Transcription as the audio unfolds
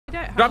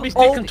Grab his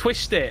dick and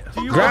twist it.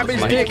 Grab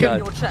his dick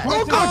and...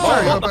 Oh,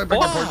 God,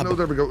 sorry. No,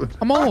 there we go.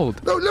 I'm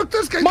old. No, look,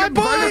 this guy My getting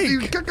violent. He's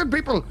bike! kicking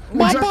people.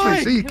 My Exactly,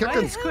 bike! see,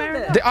 kicking.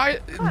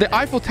 The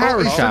Eiffel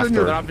Tower he's shaft.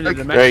 still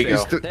in There you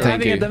go. They're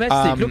having a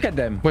domestic. Look at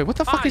them. Wait, what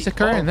the fuck is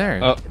occurring there?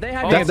 They're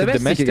having That's a a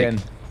domestic again.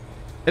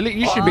 Elite,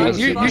 you should be.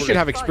 You should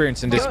have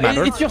experience in this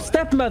matter. It's your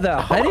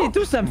stepmother. I need to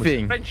do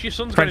something. French, your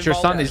son's French, your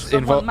son is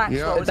involved.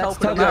 Yeah. That's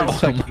Tugger's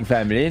fucking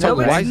family. No,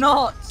 Why- it's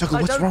not.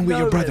 Tugger, what's wrong with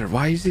your brother?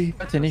 Why is he?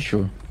 That's an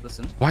issue.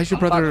 Listen. Why is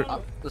your brother?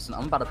 Listen,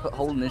 I'm about to put a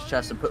hole in his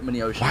chest and put him in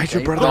the ocean. Why is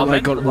your okay? brother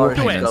like got war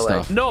Do paint it. and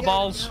stuff? No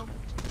balls.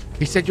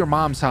 He said your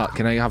mom's hot.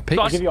 Can I have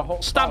pics?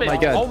 Stab it. my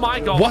God. Oh my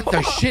God. What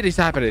the shit is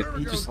happening?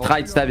 He just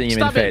tried stabbing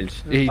him and Stab him.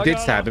 failed. He did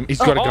stab him. He's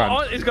got a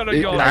gun. He's got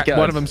a gun. God.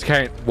 One of them's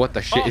carrying. What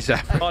the shit is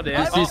happening? Oh dear.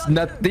 This is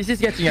not. This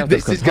is getting out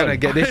This of is control.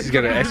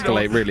 gonna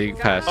escalate really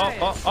fast.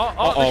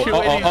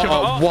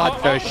 Oh,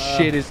 What the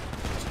shit is?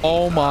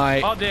 Oh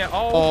my. Oh dear.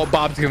 Oh,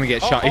 Bob's gonna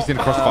get shot. He's in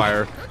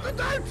crossfire.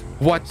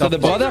 What So the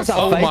the brothers are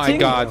Oh my fighting?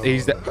 God.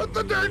 He's the.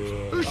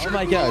 Oh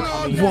my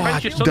God.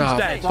 What your the son's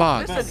dead.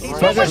 fuck? Listen,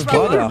 Brother's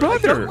brother. I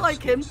don't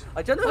like him.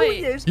 I don't know who he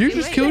is. You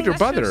just killed your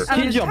brother.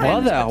 Killed your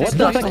brother. What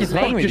the fuck is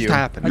wrong with Just you?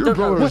 happened? Your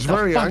brother is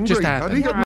very fuck just angry. How happened? do you get